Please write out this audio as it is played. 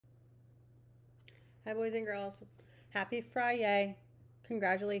Hi, boys and girls. Happy Friday.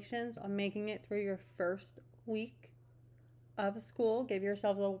 Congratulations on making it through your first week of school. Give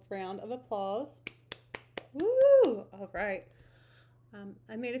yourselves a round of applause. Woo! All right.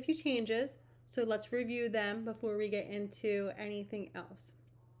 I made a few changes, so let's review them before we get into anything else.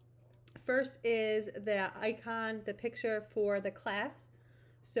 First is the icon, the picture for the class.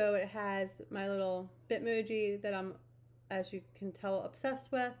 So it has my little Bitmoji that I'm, as you can tell,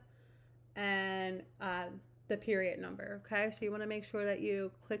 obsessed with, and the period number. Okay, so you want to make sure that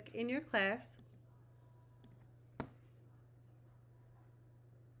you click in your class.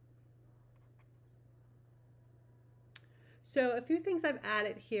 So a few things I've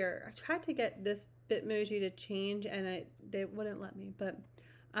added here. I tried to get this Bitmoji to change and they wouldn't let me, but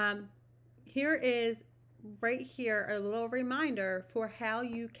here is right here a little reminder for how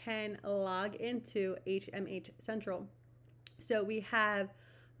you can log into HMH Central. So we have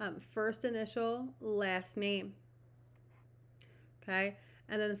first initial, last name. Okay,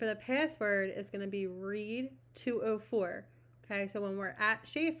 and then for the password, it's going to be read 204. Okay, so when we're at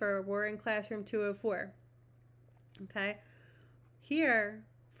Schaefer, we're in classroom 204. Okay, here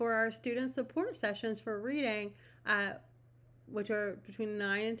for our student support sessions for reading, which are between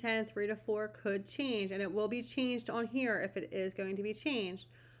 9 and 10, 3 to 4 could change, and it will be changed on here if it is going to be changed.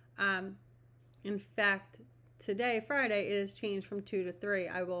 In fact, today, Friday, it is changed from 2 to 3.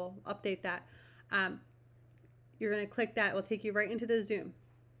 I will update that. You're going to click that. It will take you right into the Zoom.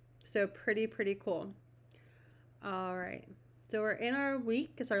 So pretty cool. All right. So we're in our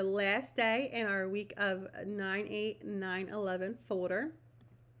week. It's our last day in our week of 9/8, 9/11 folder.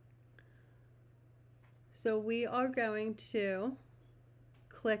 So we are going to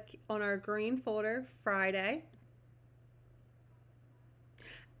click on our green folder, Friday.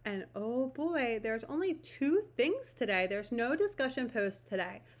 And oh boy, there's only 2 things today. There's no discussion post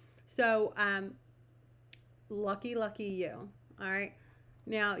today. So lucky you. All right.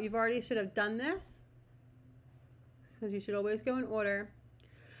 Now you've already should have done this, because you should always go in order.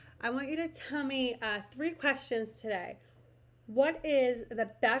 I want you to tell me 3 questions today. What is the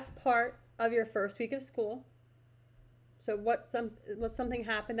best part of your first week of school? So what's something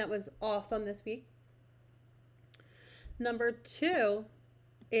happened that was awesome this week? Number 2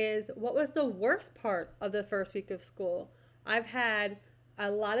 is, what was the worst part of the first week of school? I've had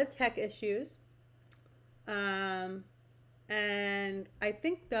a lot of tech issues. And I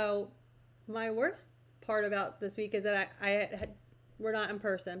think, though, my worst part about this week is that we're not in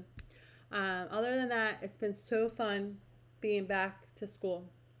person. Other than that, it's been so fun being back to school.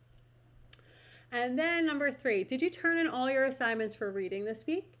 And then number 3, did you turn in all your assignments for reading this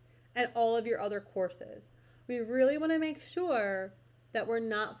week and all of your other courses? We really want to make sure that we're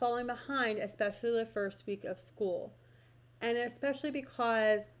not falling behind, especially the first week of school. And especially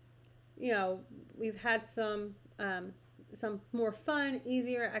because, you know, we've had some more fun,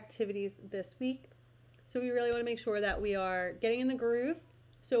 easier activities this week. So we really want to make sure that we are getting in the groove.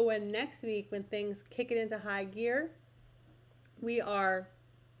 So when next week, when things kick it into high gear, we are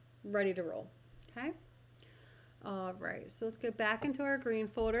ready to roll. Okay? All right, so let's go back into our green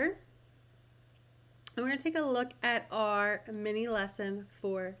folder. And we're going to take a look at our mini lesson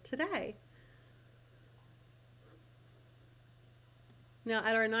for today. Now,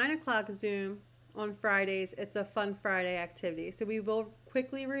 at our 9 o'clock Zoom on Fridays, it's a Fun Friday activity. So we will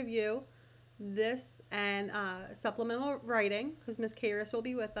quickly review this and supplemental writing, because Miss Karis will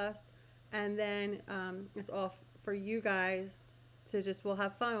be with us. And then it's off for you guys to we'll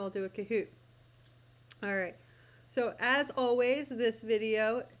have fun. We'll do a Kahoot. All right. So as always, this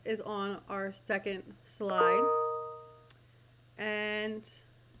video is on our second slide. And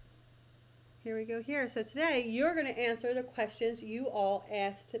here we go here. So today you're going to answer the questions you all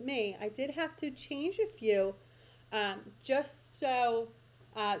asked me. I did have to change a few just so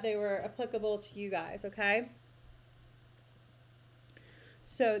they were applicable to you guys, okay?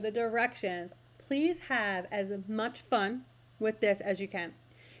 So the directions, please have as much fun with this as you can.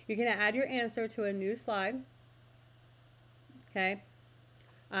 You're going to add your answer to a new slide. Okay.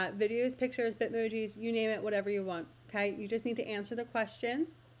 Videos, pictures, Bitmojis, you name it, whatever you want. Okay. You just need to answer the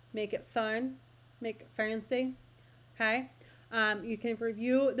questions, make it fun, make it fancy. Okay. You can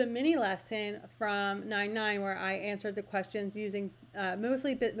review the mini lesson from 9/9 where I answered the questions using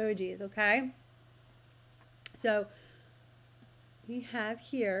mostly Bitmojis. Okay. So we have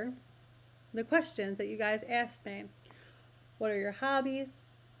here the questions that you guys asked me. What are your hobbies?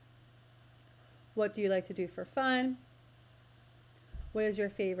 What do you like to do for fun? What is your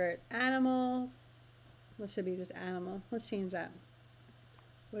favorite animals? What should be just animal? Let's change that.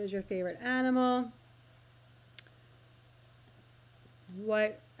 What is your favorite animal?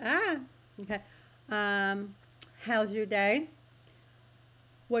 What, okay. Um, how's your day?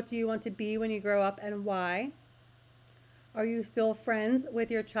 What do you want to be when you grow up and why? Are you still friends with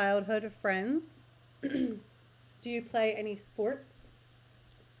your childhood friends? Do you play any sports?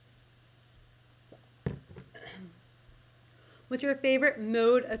 What's your favorite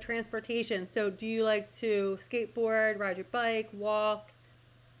mode of transportation? So, do you like to skateboard, ride your bike, walk,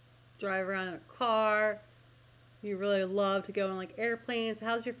 drive around in a car? You really love to go on like airplanes.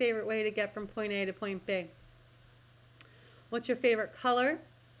 How's your favorite way to get from point A to point B? What's your favorite color?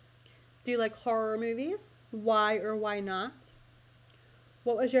 Do you like horror movies? Why or why not?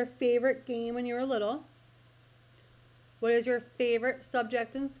 What was your favorite game when you were little? What is your favorite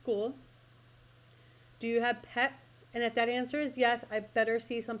subject in school? Do you have pets? And if that answer is yes, I better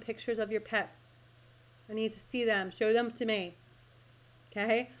see some pictures of your pets. I need to see them. Show them to me.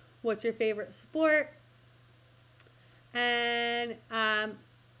 Okay? What's your favorite sport? And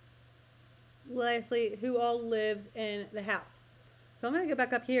lastly, who all lives in the house? So I'm going to go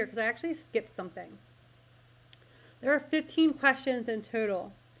back up here because I actually skipped something. There are 15 questions in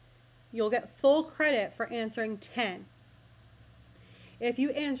total. You'll get full credit for answering 10. If you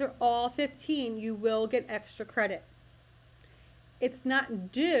answer all 15, you will get extra credit. It's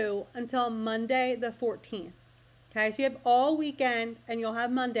not due until Monday the 14th. Okay, so you have all weekend and you'll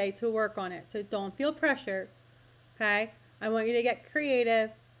have Monday to work on it. So don't feel pressure. Okay, I want you to get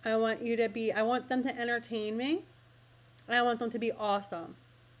creative. I want them to entertain me. I want them to be awesome.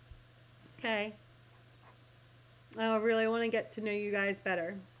 Okay, I really want to get to know you guys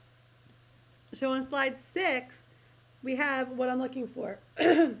better. So on slide 6, we have what I'm looking for.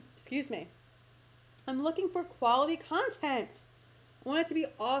 Excuse me. I'm looking for quality content. I want it to be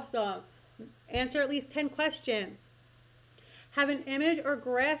awesome. Answer at least 10 questions. Have an image or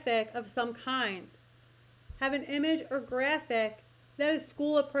graphic of some kind. Have an image or graphic that is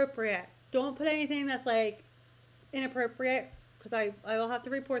school appropriate. Don't put anything that's like inappropriate because I will have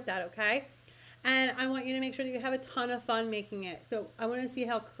to report that, okay? And I want you to make sure that you have a ton of fun making it. So I want to see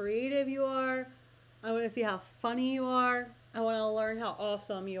how creative you are. I want to see how funny you are. I want to learn how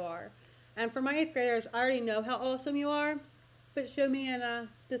awesome you are. And for my 8th graders, I already know how awesome you are, but show me in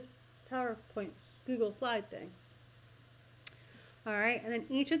this PowerPoint Google slide thing. All right, and then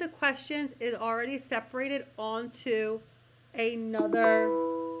each of the questions is already separated onto another,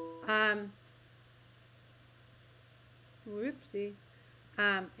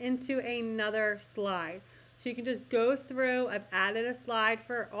 into another slide. So you can just go through. I've added a slide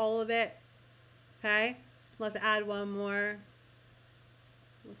for all of it. Okay, let's add one more.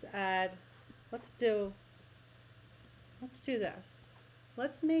 Let's do this.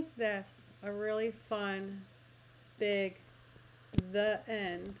 Let's make this a really fun, big, the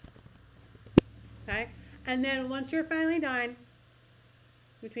end. Okay, and then once you're finally done,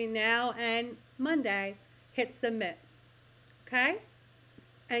 between now and Monday, hit submit. Okay,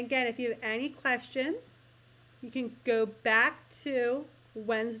 and again, if you have any questions, you can go back to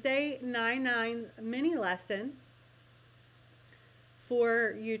Wednesday 9-9's mini lesson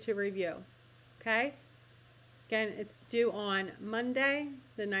for you to review. Okay, again, it's due on Monday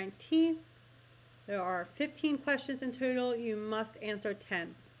the 19th. There are 15 questions in total. You must answer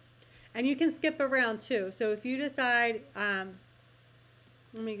 10. And you can skip around too. So if you decide, let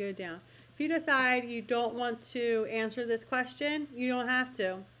me go down. If you decide you don't want to answer this question, you don't have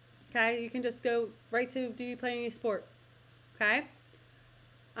to. Okay, you can just go right to, do you play any sports? Okay.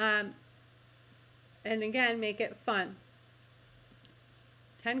 And again, make it fun.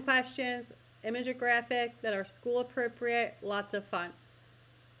 10 questions, image or graphic that are school appropriate, lots of fun.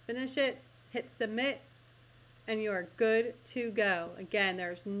 Finish it, hit submit, and you are good to go. Again,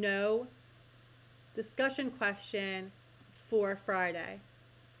 there's no discussion question for Friday.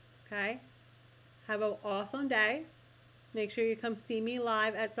 Okay? Have an awesome day. Make sure you come see me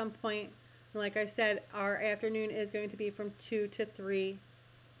live at some point. And like I said, our afternoon is going to be from 2 to 3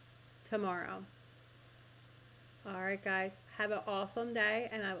 tomorrow. All right, guys. Have an awesome day,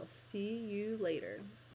 and I will see you later.